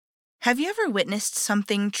Have you ever witnessed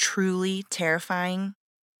something truly terrifying,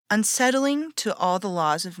 unsettling to all the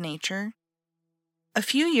laws of nature? A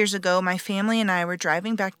few years ago, my family and I were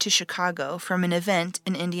driving back to Chicago from an event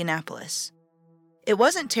in Indianapolis. It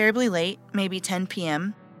wasn't terribly late, maybe 10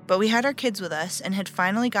 p.m., but we had our kids with us and had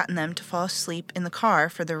finally gotten them to fall asleep in the car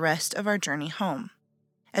for the rest of our journey home.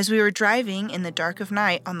 As we were driving in the dark of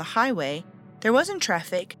night on the highway, there wasn't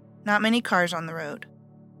traffic, not many cars on the road.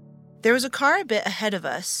 There was a car a bit ahead of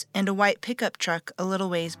us and a white pickup truck a little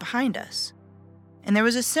ways behind us. And there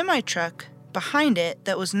was a semi-truck behind it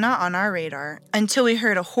that was not on our radar until we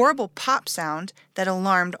heard a horrible pop sound that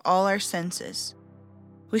alarmed all our senses.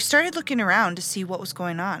 We started looking around to see what was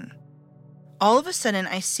going on. All of a sudden,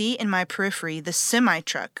 I see in my periphery the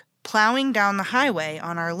semi-truck plowing down the highway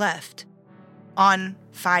on our left, on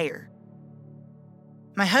fire.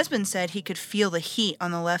 My husband said he could feel the heat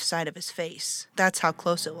on the left side of his face. That's how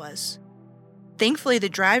close it was. Thankfully, the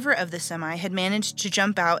driver of the semi had managed to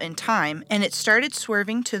jump out in time, and it started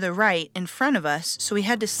swerving to the right in front of us, so we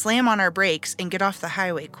had to slam on our brakes and get off the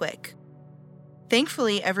highway quick.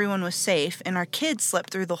 Thankfully, everyone was safe, and our kids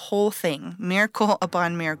slept through the whole thing, miracle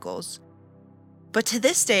upon miracles. But to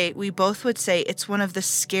this day, we both would say it's one of the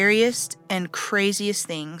scariest and craziest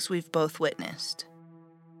things we've both witnessed.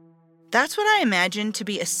 That's what I imagine to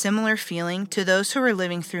be a similar feeling to those who were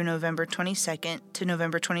living through November 22nd to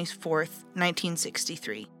November 24th,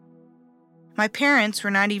 1963. My parents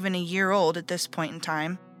were not even a year old at this point in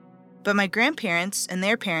time, but my grandparents and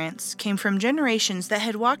their parents came from generations that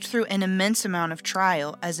had walked through an immense amount of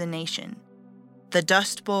trial as a nation. The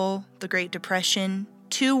Dust Bowl, the Great Depression,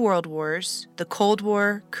 2 World Wars, the Cold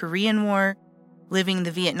War, Korean War, living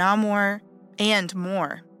the Vietnam War, and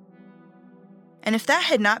more. And if that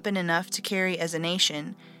had not been enough to carry as a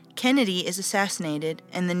nation, Kennedy is assassinated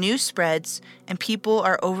and the news spreads and people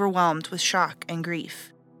are overwhelmed with shock and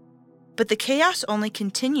grief. But the chaos only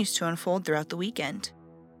continues to unfold throughout the weekend.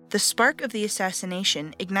 The spark of the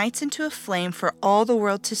assassination ignites into a flame for all the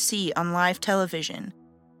world to see on live television,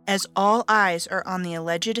 as all eyes are on the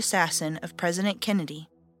alleged assassin of President Kennedy,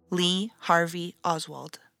 Lee Harvey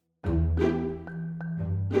Oswald.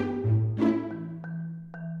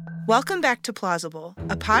 Welcome back to Plausible,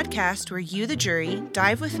 a podcast where you, the jury,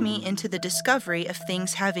 dive with me into the discovery of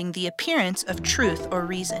things having the appearance of truth or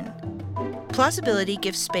reason. Plausibility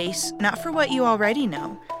gives space not for what you already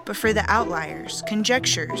know, but for the outliers,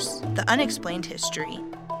 conjectures, the unexplained history,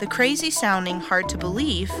 the crazy-sounding,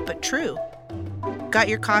 hard-to-believe, but true. Got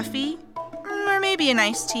your coffee? Or maybe an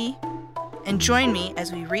iced tea? And join me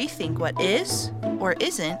as we rethink what is, or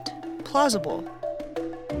isn't, plausible.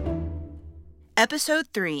 Episode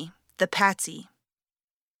 3. The Patsy.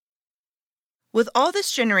 With all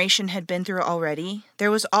this generation had been through already, there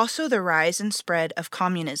was also the rise and spread of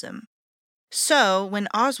communism. So, when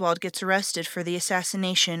Oswald gets arrested for the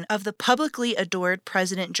assassination of the publicly adored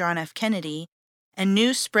President John F. Kennedy, and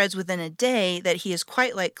news spreads within a day that he is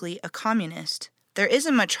quite likely a communist, there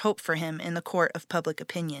isn't much hope for him in the court of public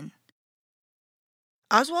opinion.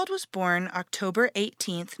 Oswald was born October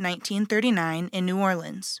 18, 1939, in New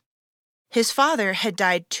Orleans. His father had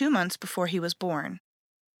died 2 months before he was born.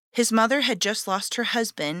 His mother had just lost her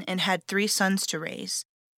husband and had 3 sons to raise,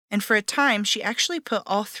 and for a time she actually put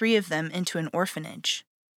all 3 of them into an orphanage.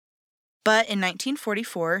 But in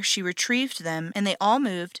 1944, she retrieved them and they all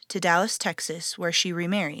moved to Dallas, Texas, where she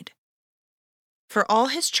remarried. For all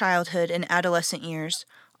his childhood and adolescent years,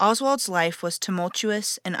 Oswald's life was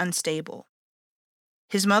tumultuous and unstable.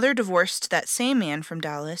 His mother divorced that same man from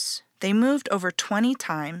Dallas, they moved over 20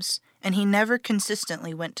 times, and he never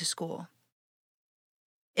consistently went to school.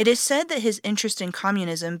 It is said that his interest in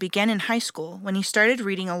communism began in high school when he started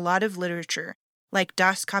reading a lot of literature like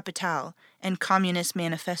Das Kapital and Communist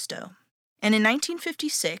Manifesto. And in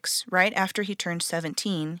 1956, right after he turned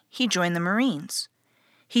 17, he joined the Marines.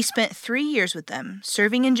 He spent 3 years with them,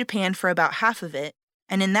 serving in Japan for about half of it,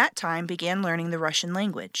 and in that time began learning the Russian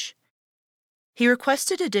language. He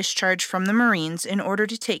requested a discharge from the Marines in order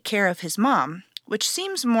to take care of his mom, which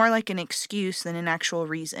seems more like an excuse than an actual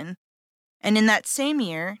reason. And in that same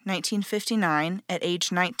year, 1959, at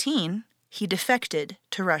age 19, he defected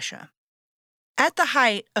to Russia. At the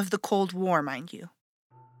height of the Cold War, mind you.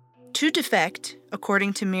 To defect,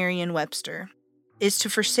 according to Merriam-Webster, is to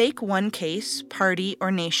forsake one case, party, or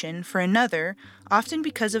nation for another, often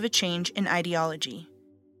because of a change in ideology.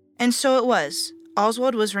 And so it was.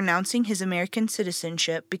 Oswald was renouncing his American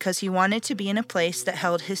citizenship because he wanted to be in a place that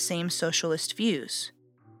held his same socialist views.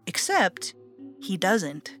 Except, he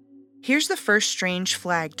doesn't. Here's the first strange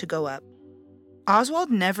flag to go up.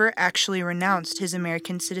 Oswald never actually renounced his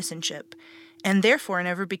American citizenship, and therefore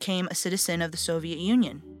never became a citizen of the Soviet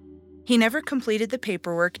Union. He never completed the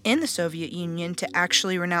paperwork in the Soviet Union to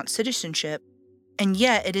actually renounce citizenship, and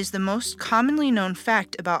yet it is the most commonly known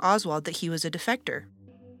fact about Oswald that he was a defector.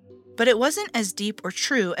 But it wasn't as deep or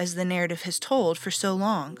true as the narrative has told for so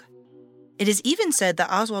long. It is even said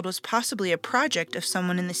that Oswald was possibly a project of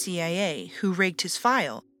someone in the CIA who rigged his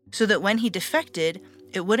file so that when he defected,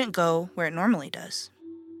 it wouldn't go where it normally does.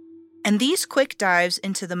 And these quick dives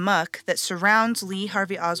into the muck that surrounds Lee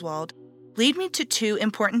Harvey Oswald lead me to two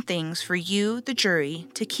important things for you, the jury,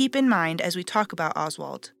 to keep in mind as we talk about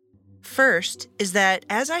Oswald. First is that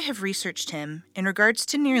as I have researched him, in regards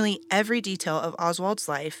to nearly every detail of Oswald's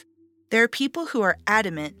life, there are people who are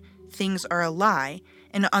adamant things are a lie,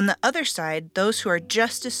 and on the other side, those who are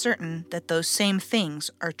just as certain that those same things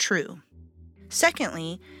are true.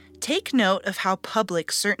 Secondly, take note of how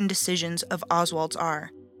public certain decisions of Oswald's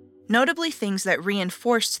are, notably things that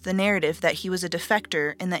reinforced the narrative that he was a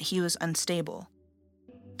defector and that he was unstable.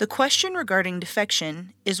 The question regarding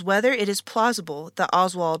defection is whether it is plausible that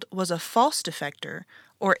Oswald was a false defector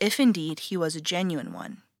or if indeed he was a genuine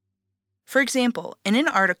one. For example, in an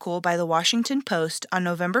article by the Washington Post on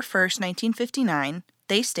November 1st, 1959,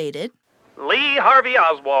 they stated, Lee Harvey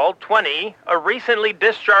Oswald, 20, a recently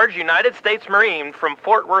discharged United States Marine from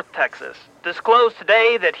Fort Worth, Texas, disclosed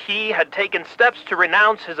today that he had taken steps to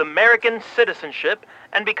renounce his American citizenship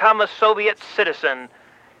and become a Soviet citizen.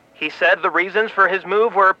 He said the reasons for his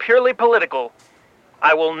move were purely political.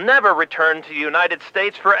 I will never return to the United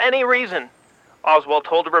States for any reason, Oswald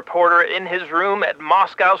told a reporter in his room at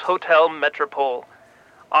Moscow's Hotel Metropole.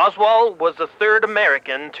 Oswald was the third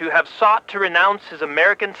American to have sought to renounce his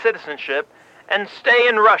American citizenship and stay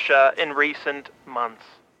in Russia in recent months.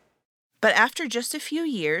 But after just a few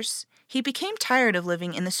years, he became tired of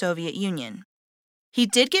living in the Soviet Union. He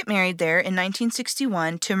did get married there in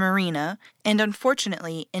 1961 to Marina and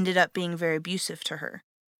unfortunately ended up being very abusive to her.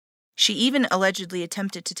 She even allegedly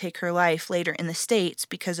attempted to take her life later in the States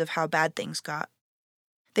because of how bad things got.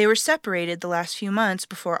 They were separated the last few months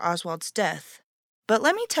before Oswald's death. But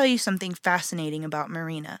let me tell you something fascinating about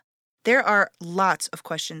Marina. There are lots of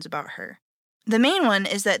questions about her. The main one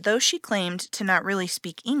is that though she claimed to not really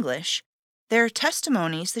speak English, there are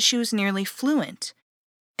testimonies that she was nearly fluent.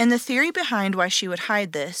 And the theory behind why she would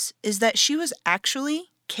hide this is that she was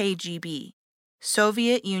actually KGB,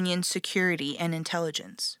 Soviet Union Security and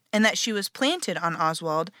Intelligence, and that she was planted on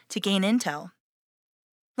Oswald to gain intel.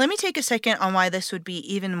 Let me take a second on why this would be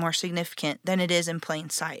even more significant than it is in plain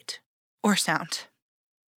sight, or sound.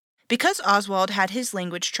 Because Oswald had his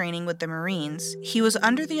language training with the Marines, he was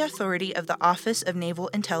under the authority of the Office of Naval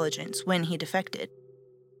Intelligence when he defected.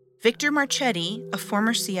 Victor Marchetti, a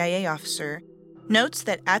former CIA officer, notes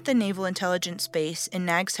that at the Naval Intelligence Base in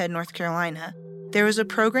Nags Head, North Carolina, there was a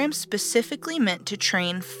program specifically meant to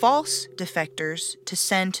train false defectors to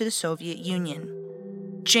send to the Soviet Union.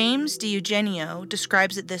 James DiEugenio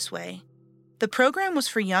describes it this way. The program was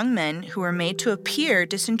for young men who were made to appear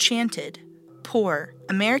disenchanted, poor,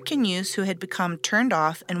 American youths who had become turned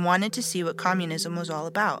off and wanted to see what communism was all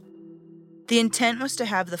about. The intent was to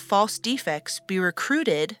have the false defects be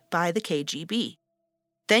recruited by the KGB.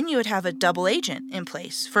 Then you would have a double agent in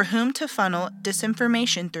place for whom to funnel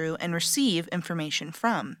disinformation through and receive information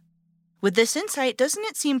from. With this insight, doesn't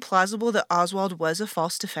it seem plausible that Oswald was a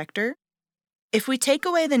false defector? If we take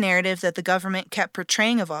away the narrative that the government kept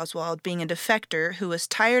portraying of Oswald being a defector who was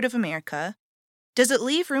tired of America, does it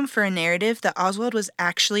leave room for a narrative that Oswald was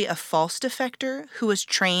actually a false defector who was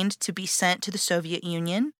trained to be sent to the Soviet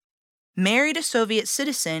Union, married a Soviet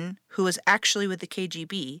citizen who was actually with the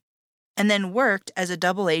KGB, and then worked as a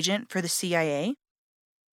double agent for the CIA?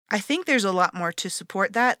 I think there's a lot more to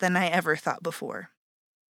support that than I ever thought before.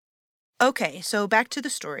 Okay, so back to the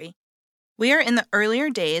story. We are in the earlier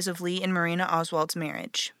days of Lee and Marina Oswald's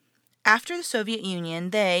marriage. After the Soviet Union,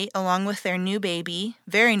 they, along with their new baby,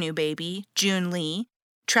 very new baby, June Lee,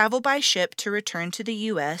 travel by ship to return to the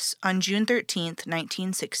U.S. on June 13,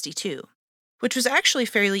 1962. Which was actually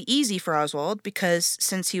fairly easy for Oswald because,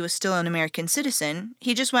 since he was still an American citizen,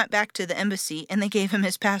 he just went back to the embassy and they gave him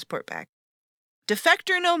his passport back.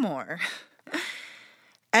 Defector no more.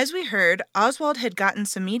 As we heard, Oswald had gotten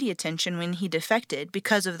some media attention when he defected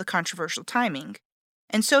because of the controversial timing,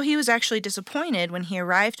 and so he was actually disappointed when he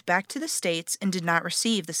arrived back to the States and did not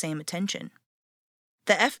receive the same attention.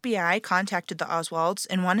 The FBI contacted the Oswalds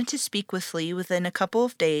and wanted to speak with Lee within a couple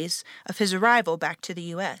of days of his arrival back to the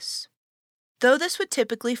U.S., Though this would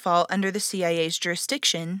typically fall under the CIA's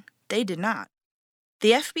jurisdiction, they did not.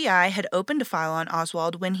 The FBI had opened a file on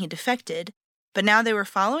Oswald when he defected, but now they were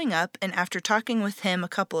following up, and after talking with him a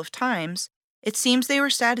couple of times, it seems they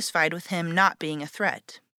were satisfied with him not being a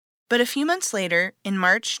threat. But a few months later, in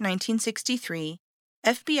March 1963,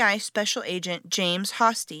 FBI Special Agent James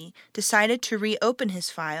Hosty decided to reopen his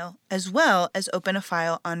file as well as open a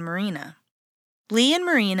file on Marina. Lee and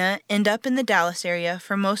Marina end up in the Dallas area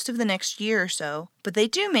for most of the next year or so, but they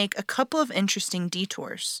do make a couple of interesting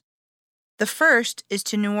detours. The first is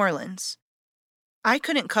to New Orleans. I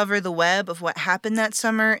couldn't cover the web of what happened that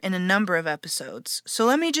summer in a number of episodes, so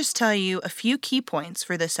let me just tell you a few key points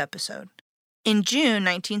for this episode. In June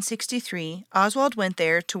 1963, Oswald went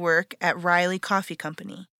there to work at Riley Coffee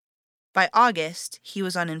Company. By August, he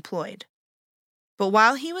was unemployed. But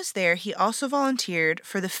while he was there, he also volunteered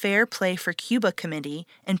for the Fair Play for Cuba Committee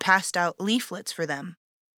and passed out leaflets for them.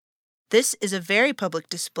 This is a very public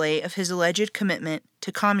display of his alleged commitment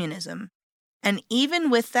to communism. And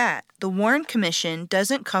even with that, the Warren Commission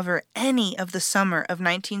doesn't cover any of the summer of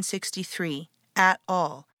 1963 at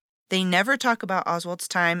all. They never talk about Oswald's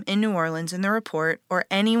time in New Orleans in the report or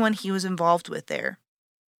anyone he was involved with there.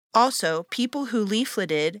 Also, people who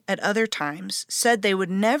leafleted at other times said they would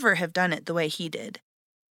never have done it the way he did.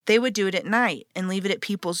 They would do it at night and leave it at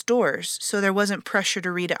people's doors so there wasn't pressure to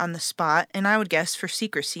read it on the spot, and I would guess for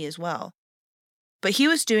secrecy as well. But he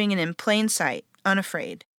was doing it in plain sight,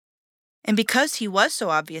 unafraid. And because he was so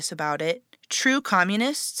obvious about it, true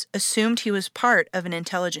communists assumed he was part of an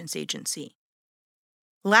intelligence agency.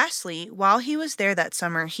 Lastly, while he was there that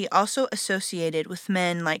summer, he also associated with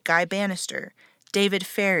men like Guy Bannister, David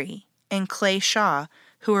Ferry, and Clay Shaw,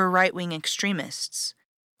 who were right-wing extremists,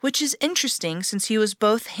 which is interesting since he was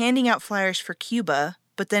both handing out flyers for Cuba,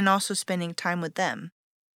 but then also spending time with them.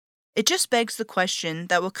 It just begs the question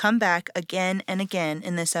that will come back again and again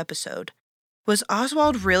in this episode. Was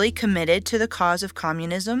Oswald really committed to the cause of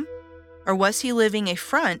communism? Or was he living a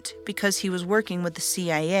front because he was working with the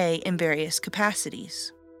CIA in various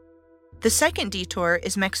capacities? The second detour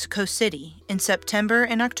is Mexico City in September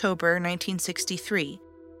and October 1963,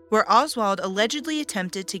 where Oswald allegedly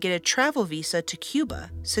attempted to get a travel visa to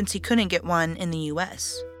Cuba since he couldn't get one in the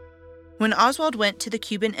U.S. When Oswald went to the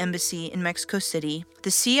Cuban embassy in Mexico City,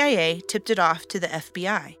 the CIA tipped it off to the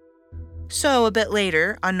FBI. So a bit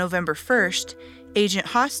later, on November 1st, Agent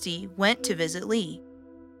Hosty went to visit Lee.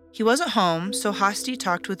 He wasn't home, so Hosty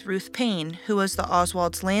talked with Ruth Payne, who was the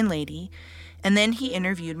Oswald's landlady, and then he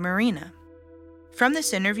interviewed Marina. From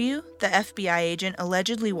this interview, the FBI agent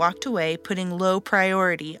allegedly walked away, putting low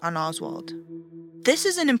priority on Oswald. This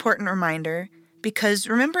is an important reminder because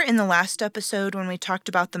remember in the last episode when we talked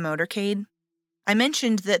about the motorcade? I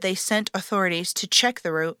mentioned that they sent authorities to check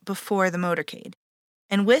the route before the motorcade.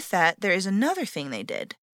 And with that, there is another thing they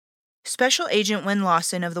did. Special Agent Wynn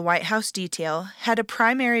Lawson of the White House detail had a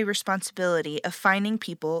primary responsibility of finding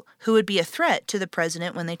people who would be a threat to the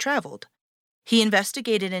president when they traveled. He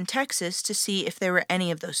investigated in Texas to see if there were any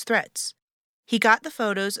of those threats. He got the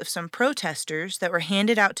photos of some protesters that were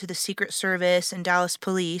handed out to the Secret Service and Dallas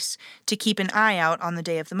police to keep an eye out on the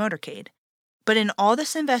day of the motorcade. But in all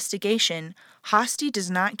this investigation, Hosty does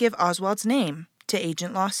not give Oswald's name to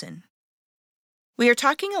Agent Lawson. We are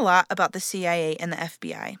talking a lot about the CIA and the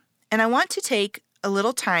FBI, and I want to take a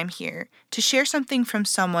little time here to share something from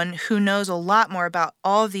someone who knows a lot more about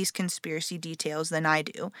all of these conspiracy details than I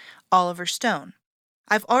do, Oliver Stone.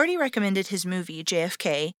 I've already recommended his movie,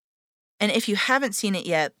 JFK, and if you haven't seen it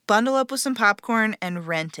yet, bundle up with some popcorn and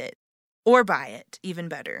rent it. Or buy it, even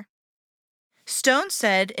better. Stone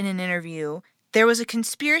said in an interview, there was a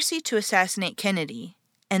conspiracy to assassinate Kennedy,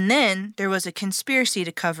 and then there was a conspiracy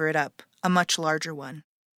to cover it up, a much larger one.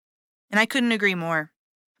 And I couldn't agree more.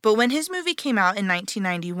 But when his movie came out in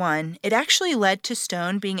 1991, it actually led to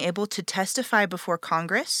Stone being able to testify before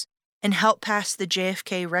Congress and help pass the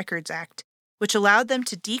JFK Records Act, which allowed them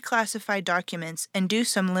to declassify documents and do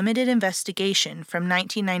some limited investigation from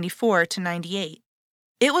 1994 to 98.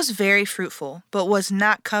 It was very fruitful, but was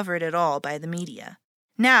not covered at all by the media.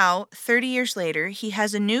 Now, 30 years later, he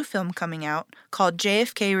has a new film coming out called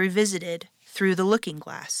JFK Revisited: Through the Looking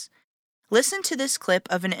Glass. Listen to this clip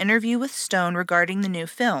of an interview with Stone regarding the new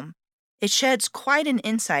film. It sheds quite an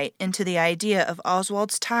insight into the idea of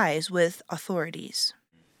Oswald's ties with authorities.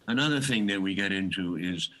 Another thing that we get into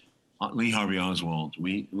is Lee Harvey Oswald.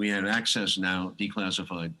 We have access now,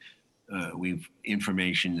 declassified, we've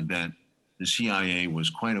information that the CIA was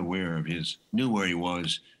quite aware of knew where he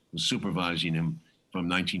was supervising him from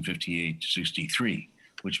 1958 to 63,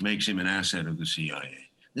 which makes him an asset of the CIA.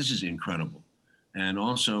 This is incredible. And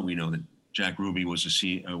also we know that Jack Ruby was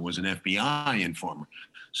an FBI informer.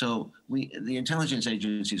 So the intelligence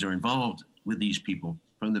agencies are involved with these people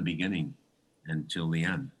from the beginning until the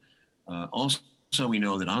end. Also, we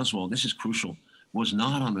know that Oswald, this is crucial, was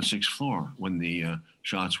not on the sixth floor when the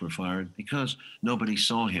shots were fired because nobody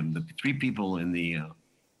saw him. The three people in the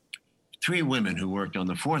three women who worked on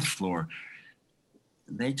the fourth floor,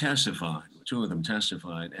 they testified. Two of them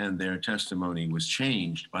testified, and their testimony was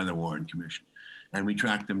changed by the Warren Commission. And we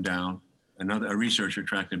tracked them down. A researcher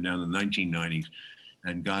tracked them down in the 1990s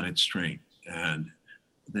and got it straight. And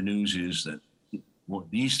the news is that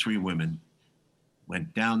these three women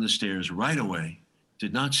went down the stairs right away,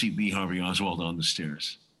 did not see Lee Harvey Oswald on the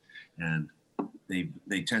stairs. And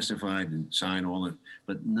they testified and signed all it,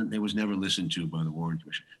 but they was never listened to by the Warren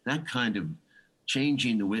Commission. That kind of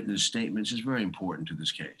changing the witness statements is very important to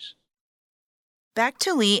this case. Back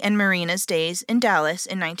to Lee and Marina's days in Dallas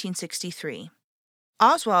in 1963.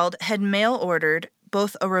 Oswald had mail-ordered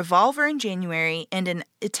both a revolver in January and an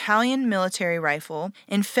Italian military rifle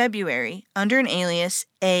in February under an alias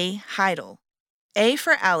A. Heidel. A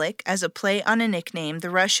for Alec, as a play on a nickname the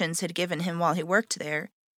Russians had given him while he worked there,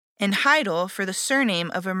 and Heidel for the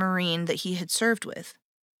surname of a Marine that he had served with.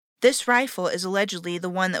 This rifle is allegedly the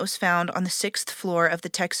one that was found on the 6th floor of the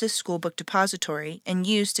Texas School Book Depository and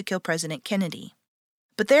used to kill President Kennedy.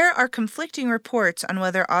 But there are conflicting reports on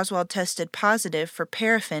whether Oswald tested positive for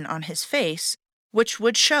paraffin on his face, which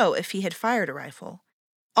would show if he had fired a rifle.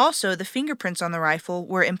 Also, the fingerprints on the rifle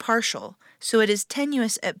were impartial, so it is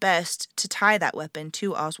tenuous at best to tie that weapon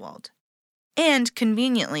to Oswald. And,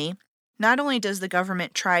 conveniently, not only does the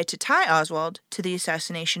government try to tie Oswald to the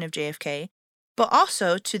assassination of JFK, but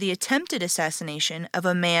also to the attempted assassination of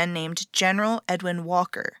a man named General Edwin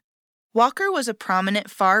Walker. Walker was a prominent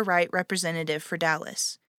far-right representative for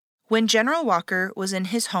Dallas. When General Walker was in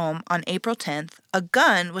his home on April 10th, a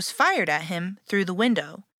gun was fired at him through the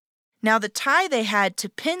window. Now, the tie they had to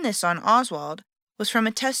pin this on Oswald was from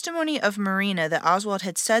a testimony of Marina that Oswald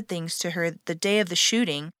had said things to her the day of the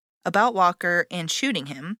shooting about Walker and shooting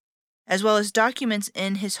him, as well as documents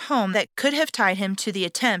in his home that could have tied him to the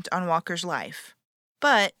attempt on Walker's life.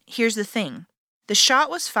 But here's the thing. The shot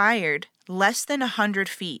was fired less than 100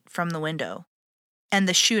 feet from the window, and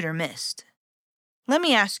the shooter missed. Let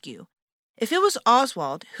me ask you, if it was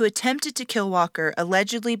Oswald who attempted to kill Walker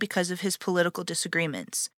allegedly because of his political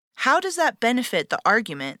disagreements, how does that benefit the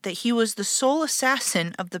argument that he was the sole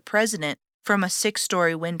assassin of the president from a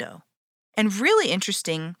 6-story window? And really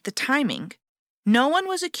interesting, the timing. No one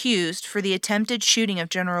was accused for the attempted shooting of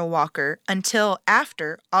General Walker until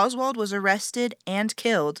after Oswald was arrested and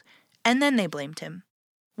killed, and then they blamed him.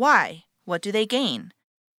 Why? What do they gain?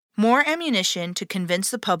 More ammunition to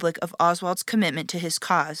convince the public of Oswald's commitment to his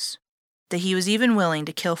cause, that he was even willing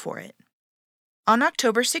to kill for it. On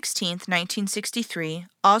October 16, 1963,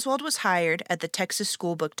 Oswald was hired at the Texas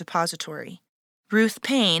School Book Depository. Ruth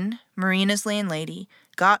Payne, Marina's landlady,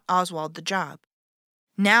 got Oswald the job.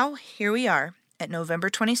 Now, here we are, at November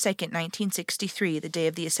 22, 1963, the day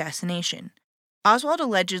of the assassination. Oswald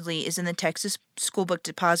allegedly is in the Texas School Book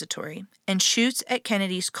Depository and shoots at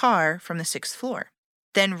Kennedy's car from the 6th floor,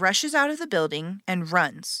 then rushes out of the building and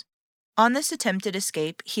runs. On this attempted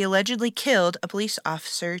escape, he allegedly killed a police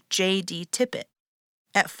officer, J.D. Tippit.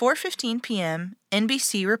 At 4:15 p.m.,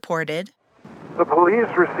 NBC reported, "The police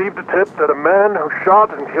received a tip that a man who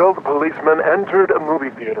shot and killed a policeman entered a movie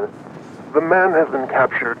theater. The man has been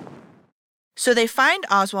captured." So they find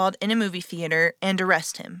Oswald in a movie theater and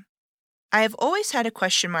arrest him. I have always had a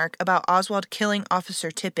question mark about Oswald killing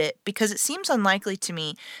Officer Tippit because it seems unlikely to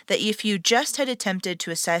me that if you just had attempted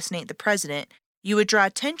to assassinate the president, you would draw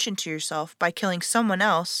attention to yourself by killing someone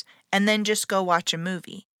else and then just go watch a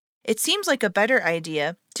movie. It seems like a better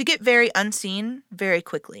idea to get very unseen very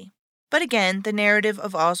quickly. But again, the narrative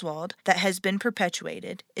of Oswald that has been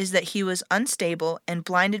perpetuated is that he was unstable and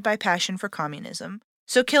blinded by passion for communism.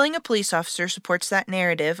 So killing a police officer supports that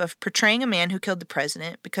narrative of portraying a man who killed the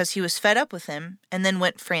president because he was fed up with him and then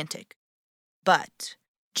went frantic. But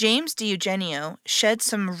James DiEugenio shed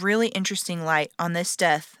some really interesting light on this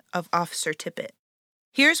death of Officer Tippit.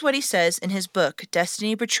 Here's what he says in his book,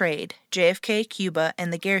 Destiny Betrayed, JFK, Cuba,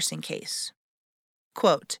 and the Garrison Case.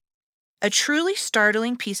 Quote, "A truly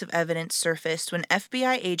startling piece of evidence surfaced when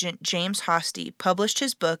FBI agent James Hosty published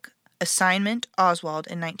his book, Assignment Oswald,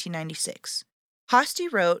 in 1996.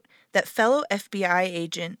 Hosty wrote that fellow FBI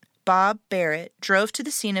agent Bob Barrett drove to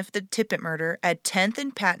the scene of the Tippit murder at 10th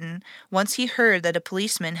and Patton once he heard that a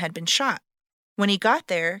policeman had been shot. When he got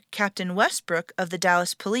there, Captain Westbrook of the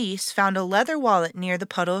Dallas Police found a leather wallet near the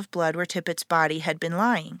puddle of blood where Tippit's body had been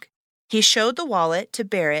lying. He showed the wallet to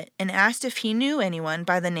Barrett and asked if he knew anyone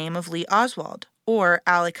by the name of Lee Oswald or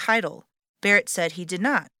Alec Heidel. Barrett said he did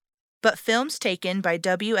not. But films taken by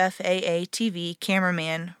WFAA-TV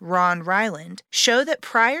cameraman Ron Ryland show that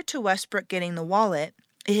prior to Westbrook getting the wallet,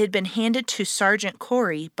 It had been handed to Sergeant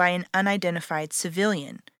Corey by an unidentified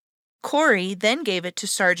civilian. Corey then gave it to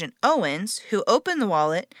Sergeant Owens, who opened the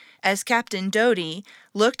wallet as Captain Doty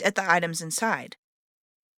looked at the items inside.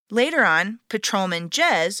 Later on, Patrolman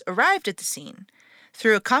Jez arrived at the scene.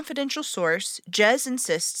 Through a confidential source, Jez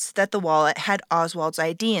insists that the wallet had Oswald's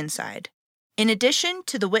ID inside. In addition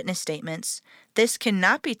to the witness statements, this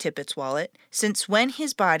cannot be Tippett's wallet, since when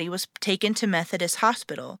his body was taken to Methodist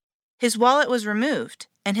Hospital, his wallet was removed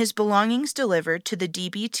and his belongings delivered to the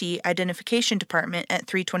DBT Identification Department at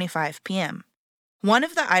 3:25 p.m. One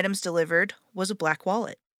of the items delivered was a black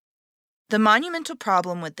wallet. The monumental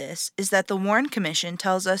problem with this is that the Warren Commission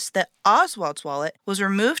tells us that Oswald's wallet was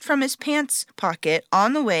removed from his pants pocket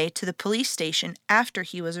on the way to the police station after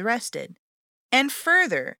he was arrested. And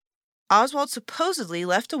further, Oswald supposedly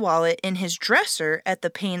left a wallet in his dresser at the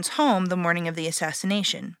Paynes' home the morning of the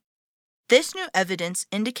assassination. This new evidence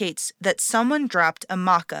indicates that someone dropped a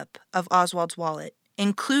mock-up of Oswald's wallet,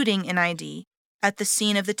 including an ID, at the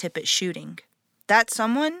scene of the Tippett shooting. That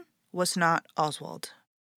someone was not Oswald.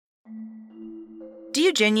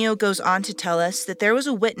 DiEugenio goes on to tell us that there was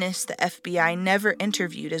a witness the FBI never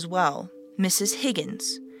interviewed as well, Mrs.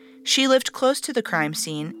 Higgins. She lived close to the crime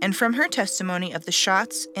scene, and from her testimony of the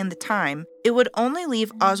shots and the time, it would only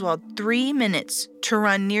leave Oswald 3 minutes to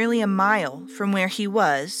run nearly a mile from where he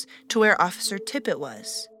was to where Officer Tippett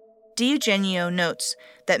was. DiEugenio notes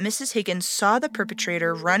that Mrs. Higgins saw the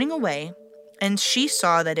perpetrator running away, and she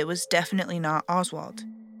saw that it was definitely not Oswald.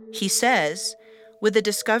 He says, with the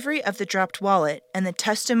discovery of the dropped wallet and the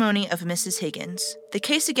testimony of Mrs. Higgins, the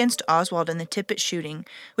case against Oswald in the Tippett shooting,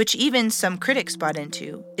 which even some critics bought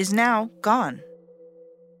into, is now gone.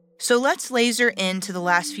 So let's laser into the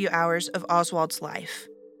last few hours of Oswald's life.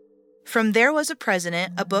 From There Was a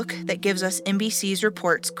President, a book that gives us NBC's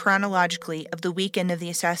reports chronologically of the weekend of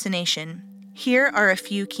the assassination, here are a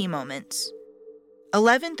few key moments.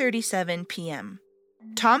 11:37 p.m.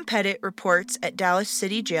 Tom Pettit reports at Dallas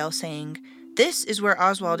City Jail saying, "This is where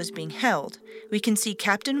Oswald is being held. We can see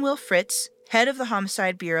Captain Will Fritz, head of the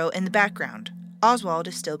Homicide Bureau, in the background. Oswald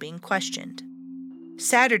is still being questioned."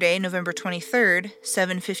 Saturday, November 23rd,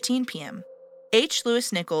 7:15 p.m. H.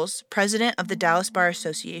 Lewis Nichols, president of the Dallas Bar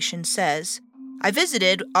Association, says, "I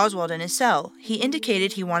visited Oswald in his cell. He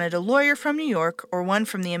indicated he wanted a lawyer from New York or one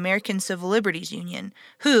from the American Civil Liberties Union,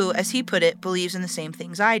 who, as he put it, believes in the same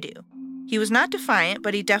things I do. He was not defiant,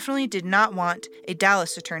 but he definitely did not want a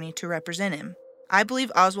Dallas attorney to represent him. I believe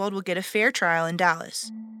Oswald will get a fair trial in Dallas."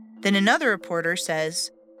 Then another reporter says,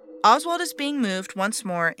 "Oswald is being moved once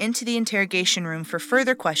more into the interrogation room for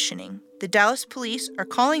further questioning. The Dallas police are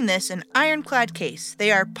calling this an ironclad case.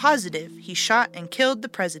 They are positive he shot and killed the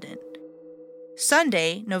president."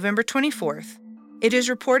 Sunday, November 24th. It is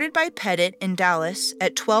reported by Pettit in Dallas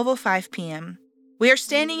at 12:05 p.m. "We are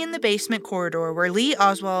standing in the basement corridor where Lee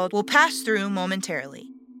Oswald will pass through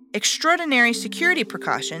momentarily. Extraordinary security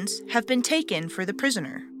precautions have been taken for the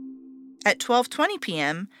prisoner." At 12:20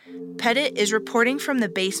 p.m., Pettit is reporting from the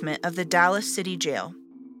basement of the Dallas City Jail.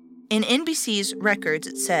 In NBC's records,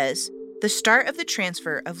 it says, "The start of the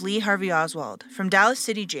transfer of Lee Harvey Oswald from Dallas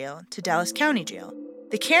City Jail to Dallas County Jail.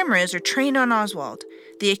 The cameras are trained on Oswald,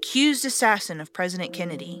 the accused assassin of President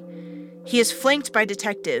Kennedy. He is flanked by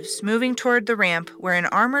detectives moving toward the ramp where an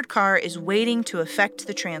armored car is waiting to effect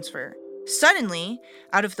the transfer. Suddenly,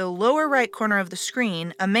 out of the lower right corner of the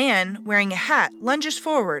screen, a man wearing a hat lunges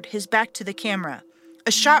forward, his back to the camera.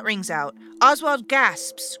 A shot rings out. Oswald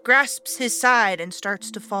gasps, grasps his side, and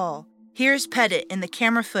starts to fall. Here's Pettit in the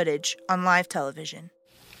camera footage on live television."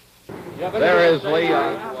 There is Lee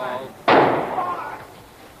Oswald.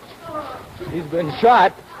 He's been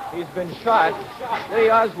shot. He's been shot. Lee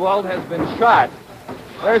Oswald has been shot.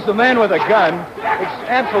 There's the man with a gun. It's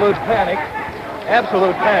absolute panic.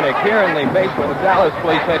 Absolute panic here in the basement of Dallas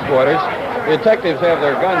Police Headquarters. The detectives have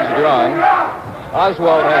their guns drawn.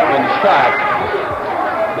 Oswald has been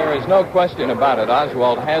shot. There is no question about it.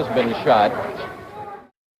 Oswald has been shot.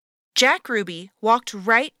 Jack Ruby walked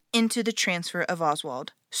right into the transfer of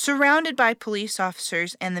Oswald, surrounded by police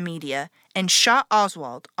officers and the media, and shot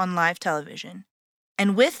Oswald on live television.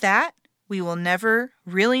 And with that, we will never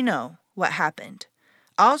really know what happened.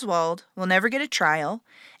 Oswald will never get a trial,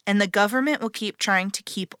 and the government will keep trying to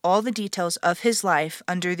keep all the details of his life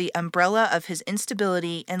under the umbrella of his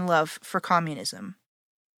instability and love for communism.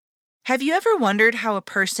 Have you ever wondered how a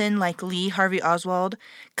person like Lee Harvey Oswald,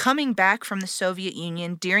 coming back from the Soviet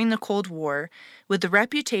Union during the Cold War with the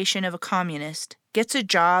reputation of a communist, gets a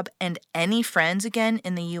job and any friends again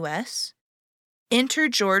in the U.S.? Enter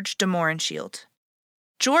George de Mohrenschildt.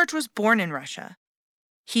 George was born in Russia.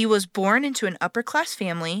 He was born into an upper-class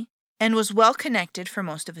family and was well connected for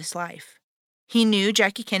most of his life. He knew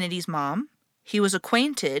Jackie Kennedy's mom. He was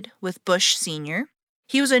acquainted with Bush Sr.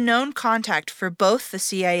 He was a known contact for both the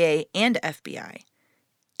CIA and FBI.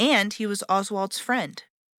 And he was Oswald's friend.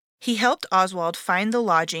 He helped Oswald find the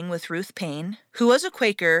lodging with Ruth Paine, who was a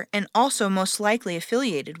Quaker and also most likely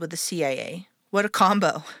affiliated with the CIA. What a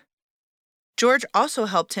combo. George also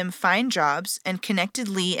helped him find jobs and connected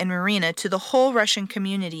Lee and Marina to the whole Russian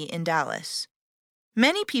community in Dallas.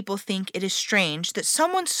 Many people think it is strange that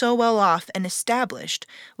someone so well off and established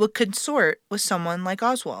would consort with someone like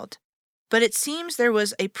Oswald, but it seems there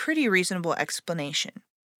was a pretty reasonable explanation.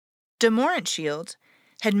 De Mohrenschildt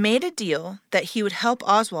had made a deal that he would help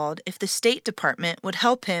Oswald if the State Department would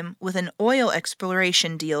help him with an oil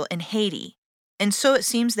exploration deal in Haiti, and so it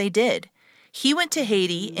seems they did. He went to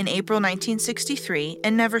Haiti in April 1963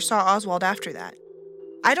 and never saw Oswald after that.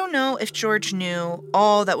 I don't know if George knew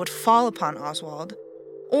all that would fall upon Oswald,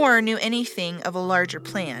 or knew anything of a larger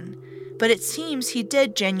plan, but it seems he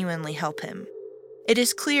did genuinely help him. It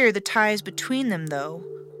is clear the ties between them, though,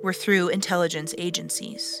 were through intelligence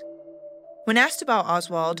agencies. When asked about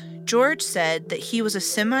Oswald, George said that he was a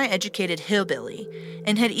semi-educated hillbilly,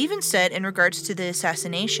 and had even said in regards to the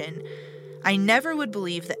assassination, "I never would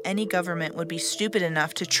believe that any government would be stupid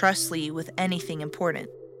enough to trust Lee with anything important."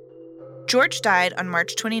 George died on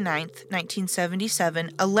March 29,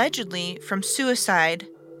 1977, allegedly from suicide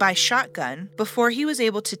by shotgun before he was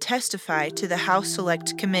able to testify to the House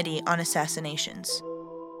Select Committee on Assassinations.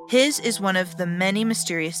 His is one of the many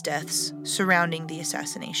mysterious deaths surrounding the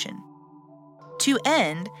assassination. To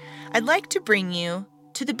end, I'd like to bring you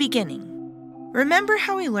to the beginning. Remember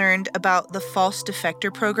how we learned about the false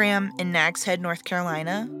defector program in Nags Head, North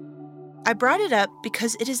Carolina? I brought it up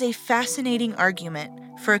because it is a fascinating argument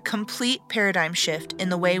for a complete paradigm shift in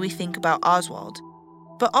the way we think about Oswald,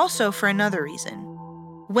 but also for another reason.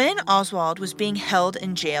 When Oswald was being held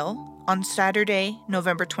in jail on Saturday,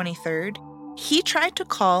 November 23rd, he tried to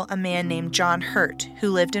call a man named John Hurt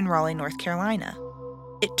who lived in Raleigh, North Carolina.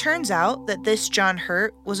 It turns out that this John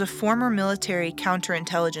Hurt was a former military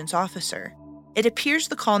counterintelligence officer. It appears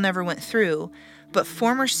the call never went through, but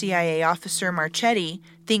former CIA officer Marchetti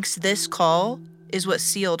thinks this call is what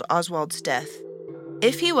sealed Oswald's death.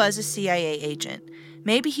 If he was a CIA agent,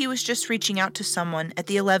 maybe he was just reaching out to someone at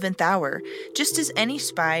the 11th hour, just as any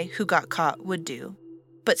spy who got caught would do.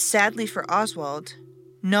 But sadly for Oswald,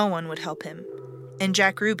 no one would help him, and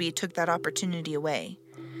Jack Ruby took that opportunity away.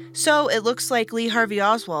 So it looks like Lee Harvey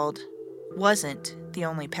Oswald wasn't the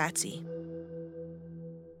only Patsy.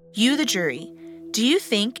 You, the jury, do you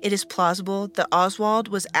think it is plausible that Oswald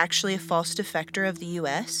was actually a false defector of the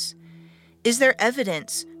U.S.? Is there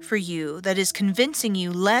evidence for you that is convincing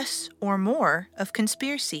you less or more of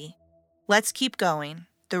conspiracy? Let's keep going.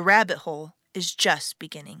 The rabbit hole is just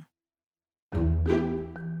beginning.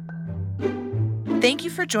 Thank you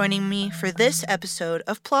for joining me for this episode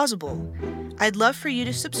of Plausible. I'd love for you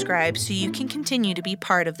to subscribe so you can continue to be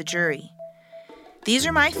part of the jury. These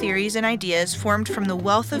are my theories and ideas formed from the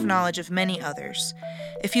wealth of knowledge of many others.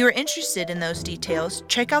 If you are interested in those details,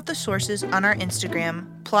 check out the sources on our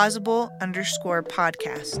Instagram,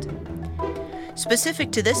 plausible_podcast.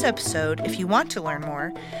 Specific to this episode, if you want to learn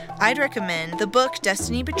more, I'd recommend the book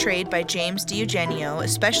Destiny Betrayed by James DiEugenio,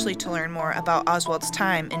 especially to learn more about Oswald's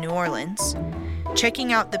time in New Orleans,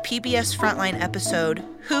 checking out the PBS Frontline episode,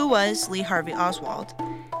 Who Was Lee Harvey Oswald?,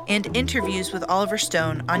 and interviews with Oliver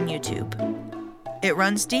Stone on YouTube. It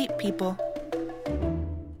runs deep, people.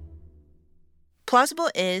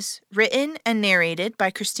 Plausible is written and narrated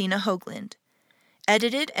by Christina Hoagland,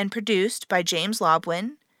 edited and produced by James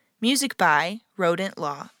Lobwin, music by Rodent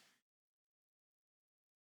Law.